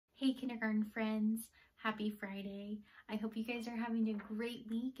Hey kindergarten friends, happy Friday. I hope you guys are having a great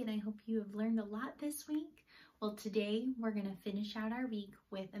week and I hope you have learned a lot this week. Well, today we're going to finish out our week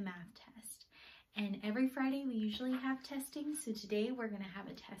with a math test. And every Friday we usually have testing, so today we're going to have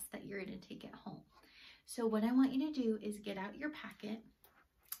a test that you're going to take at home. So what I want you to do is get out your packet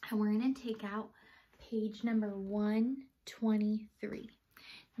and we're going to take out page number 123.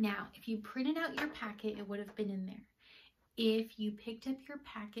 Now, if you printed out your packet, it would have been in there. If you picked up your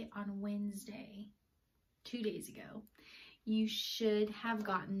packet on Wednesday, 2 days ago, you should have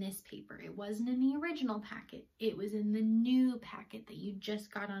gotten this paper. It wasn't in the original packet. It was in the new packet that you just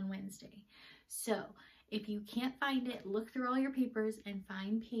got on Wednesday. So if you can't find it, look through all your papers and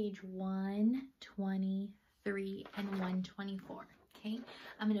find page 123 and 124. Okay,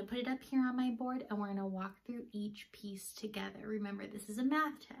 I'm going to put it up here on my board and we're going to walk through each piece together. Remember, this is a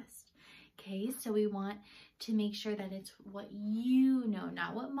math test. Okay, so we want to make sure that it's what you know,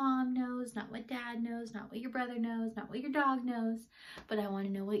 not what mom knows, not what dad knows, not what your brother knows, not what your dog knows, but I want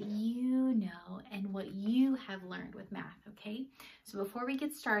to know what you know and what you have learned with math, okay? So before we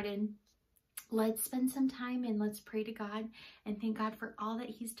get started, let's spend some time and let's pray to God and thank God for all that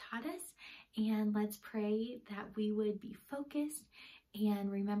He's taught us, and let's pray that we would be focused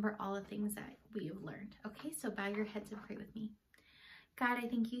and remember all the things that we have learned. Okay, so bow your heads and pray with me. God, I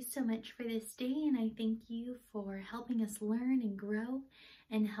thank you so much for this day, and I thank you for helping us learn and grow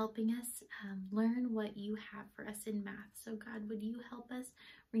and helping us learn what you have for us in math. So God, would you help us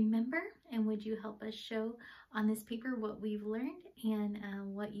remember, and would you help us show on this paper what we've learned and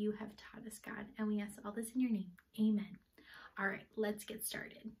what you have taught us, God. And we ask all this in your name. Amen. All right, let's get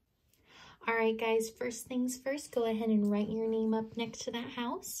started. All right, guys, first things first, go ahead and write your name up next to that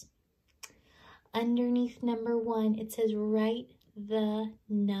house. Underneath number 1, it says write the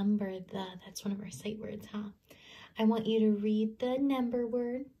number. That's one of our sight words, huh? I want you to read the number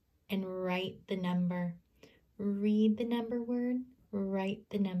word and write the number. Read the number word, write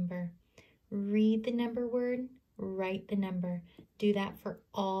the number. Read the number word, write the number. Do that for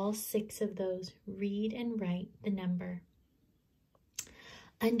all 6 of those. Read and write the number.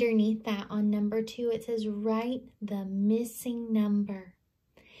 Underneath that, on number 2, it says write the missing number.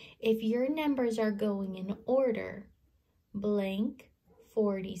 If your numbers are going in order, blank,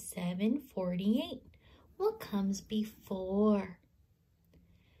 47, 48. What comes before?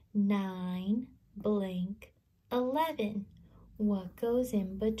 9, blank, 11. What goes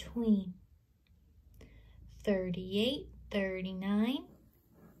in between? 38, 39.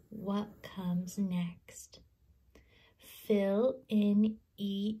 What comes next? Fill in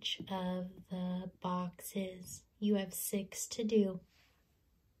each of the boxes. You have 6 to do.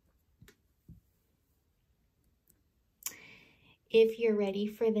 If you're ready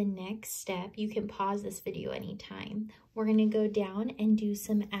for the next step, you can pause this video anytime. We're going to go down and do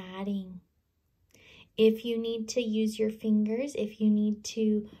some adding. If you need to use your fingers, if you need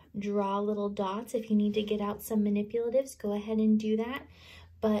to draw little dots, if you need to get out some manipulatives, go ahead and do that.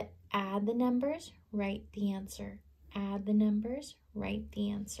 But add the numbers, write the answer. Add the numbers, write the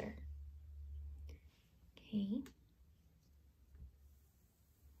answer. Okay.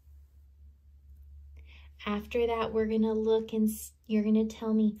 After that, we're going to look and you're going to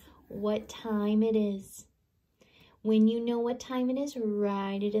tell me what time it is. When you know what time it is,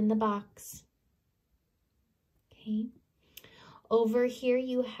 write it in the box. Okay. Over here,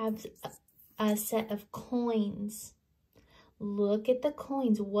 you have a set of coins. Look at the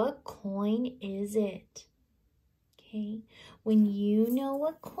coins. What coin is it? Okay. When you know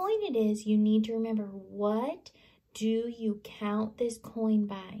what coin it is, you need to remember, what do you count this coin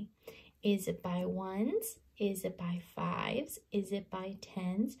by? Is it by 1s? Is it by 5s? Is it by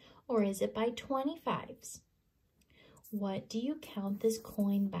 10s? Or is it by 25s? What do you count this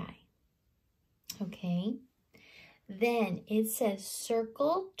coin by? Okay. Then it says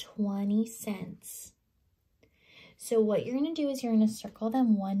circle 20 cents. So what you're going to do is you're going to circle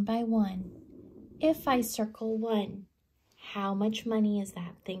them one by one. If I circle 1, how much money is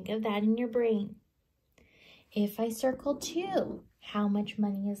that? Think of that in your brain. If I circle 2, how much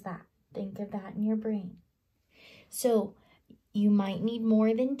money is that? Think of that in your brain. So you might need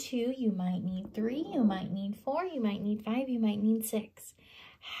more than 2, you might need 3, you might need 4, you might need 5, you might need 6.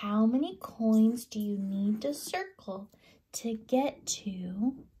 How many coins do you need to circle to get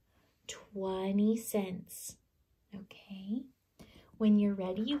to 20 cents? Okay. When you're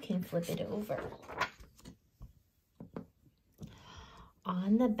ready, you can flip it over.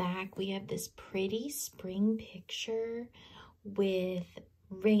 On the back, we have this pretty spring picture with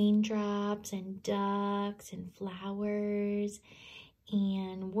raindrops and ducks and flowers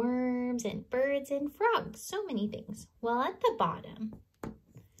and worms and birds and frogs. So many things. Well, at the bottom,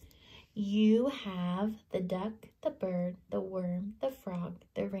 You have the duck, the bird, the worm, the frog,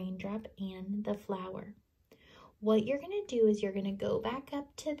 the raindrop, and the flower. What you're going to do is you're going to go back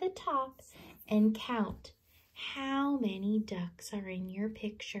up to the top and count how many ducks are in your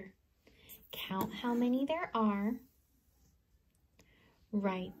picture. Count how many there are.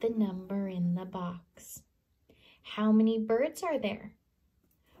 Write the number in the box. How many birds are there?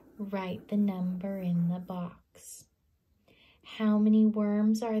 Write the number in the box. How many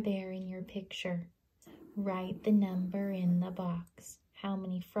worms are there in your picture? Write the number in the box. How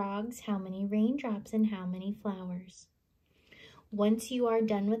many frogs, how many raindrops, and how many flowers? Once you are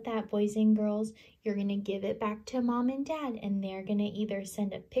done with that, boys and girls, you're going to give it back to Mom and Dad, and they're going to either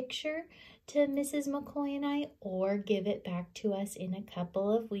send a picture to Mrs. McCoy and I or give it back to us in a couple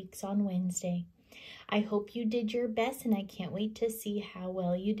of weeks on Wednesday. I hope you did your best, and I can't wait to see how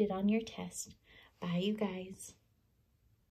well you did on your test. Bye, you guys.